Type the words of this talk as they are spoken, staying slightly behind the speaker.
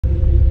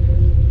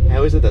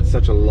How is it that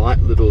such a light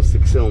little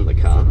 6-cylinder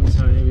car?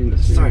 So heavy in the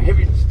So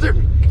heavy in the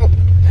steering. Oh.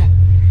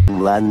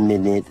 1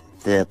 minute,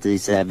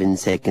 37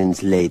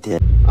 seconds later.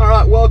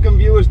 Alright, welcome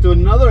viewers to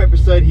another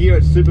episode here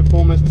at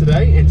Superformance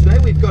today. And today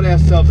we've got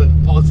ourselves an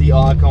Aussie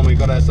icon. We've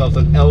got ourselves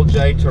an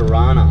LJ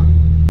Torana.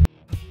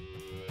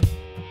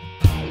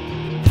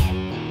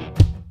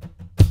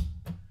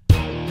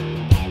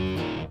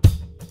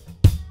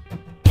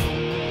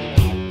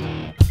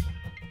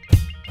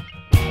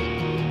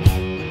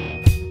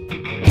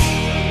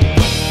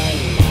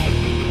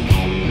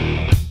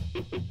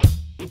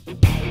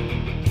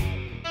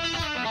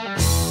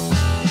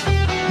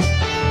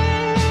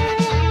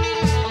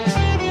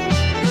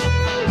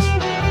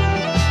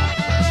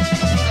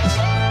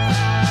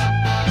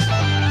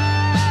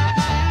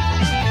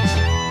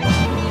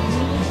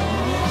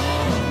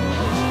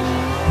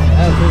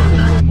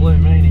 Blue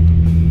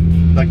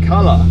meaning. The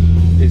colour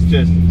is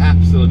just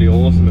absolutely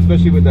awesome,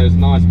 especially with those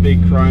nice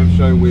big chrome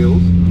show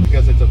wheels,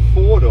 because it's a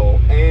 4-door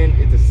and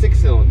it's a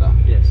 6-cylinder.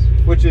 Yes.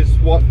 Which is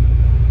what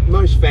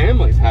most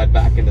families had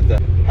back in the day.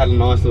 Had a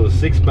nice little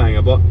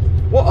 6-banger, but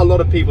what a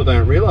lot of people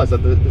don't realise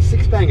that the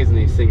 6-bangers in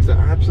these things are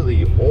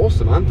absolutely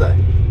awesome, aren't they?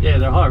 Yeah,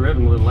 they're high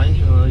revenue little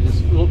engine. They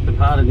just look the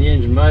part of the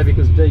engine bay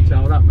because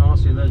detailed up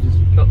nicely. They just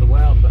got the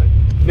wow effect.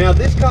 Now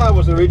this car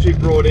was originally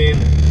brought in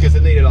because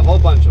it needed a whole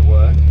bunch of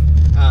work.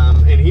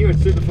 And here at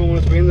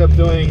Superformance we ended up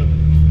doing,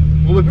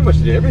 well, we pretty much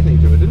did everything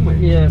to it, didn't we?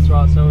 Yeah, that's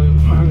right. So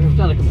we've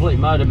done a complete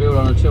motor build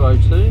on a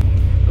 202.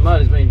 The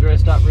motor's been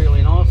dressed up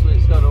really nicely.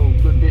 It's got all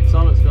good bits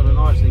on it. It's got a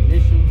nice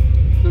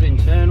ignition, good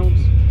internals.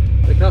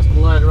 The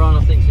customer later on,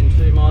 I think, is in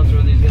two minds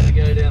whether he's going to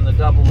go down the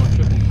double or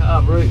triple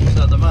carb route.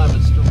 So at the moment,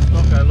 it's still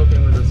stocko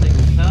looking with a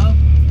single carb.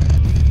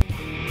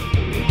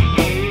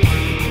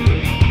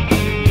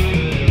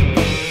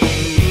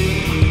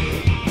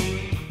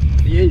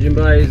 The engine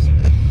bay is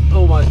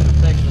almost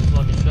perfection. It's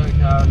like a show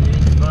car, and the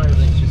engine bay,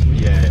 everything's just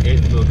Yeah,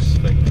 it looks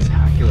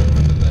spectacular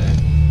under there.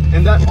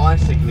 And that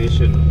ice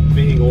ignition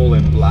being all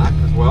in black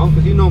as well,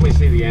 because you normally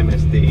see the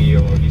MSD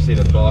or you see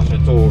the Bosch,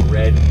 it's all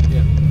red.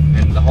 Yeah.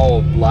 And the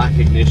whole black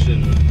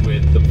ignition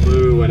with the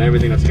blue and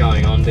everything that's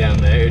going on down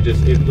there, it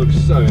looks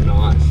so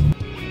nice.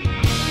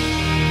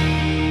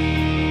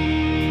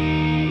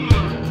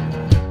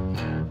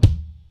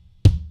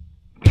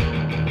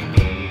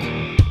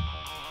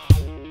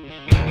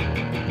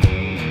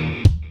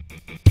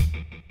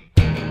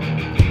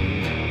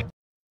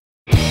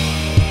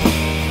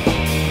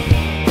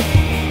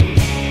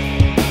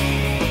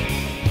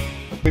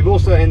 We've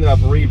also ended up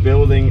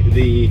rebuilding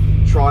the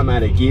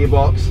tri-matic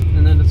gearbox.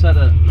 And then it's had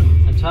a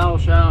tail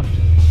shaft,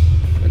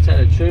 it's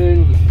had a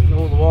tune,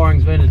 all the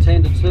wiring's been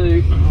attended to.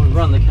 We've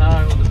run the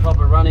car with the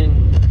proper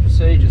run-in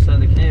procedure, so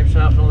the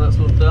camshaft and all that's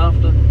looked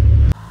after.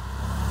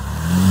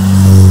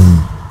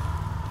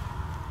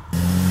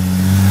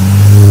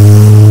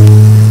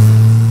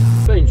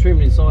 It's been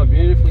trimmed inside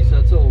beautifully, so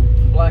it's all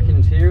black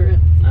interior,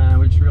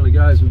 which really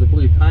goes with the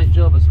blue paint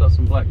job. It's got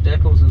some black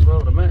decals as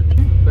well to match,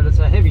 but it's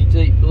a heavy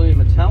deep blue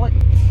metallic.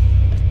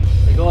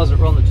 The guys that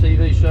run the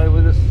TV show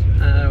with us,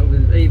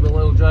 with Evil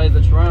LJ, the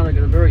Torana,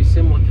 got a very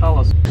similar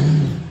colour.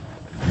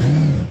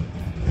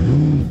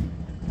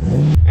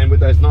 And with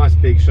those nice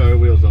big show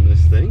wheels on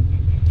this thing,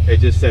 it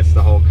just sets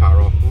the whole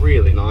car off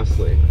really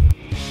nicely.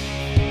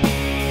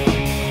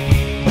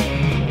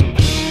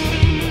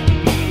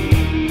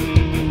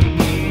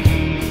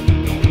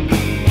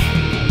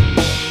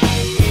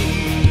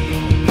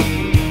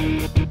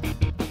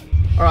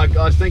 Alright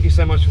guys, thank you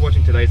so much for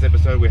watching today's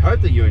episode. We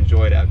hope that you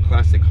enjoyed our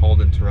classic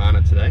Holden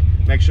Torana today.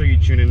 Make sure you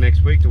tune in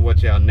next week to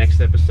watch our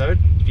next episode.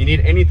 If you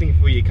need anything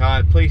for your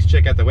car, please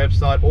check out the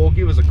website or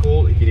give us a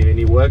call if you need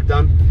any work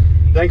done.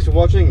 Thanks for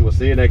watching and we'll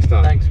see you next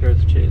time. Thanks, Chris.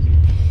 Cheers.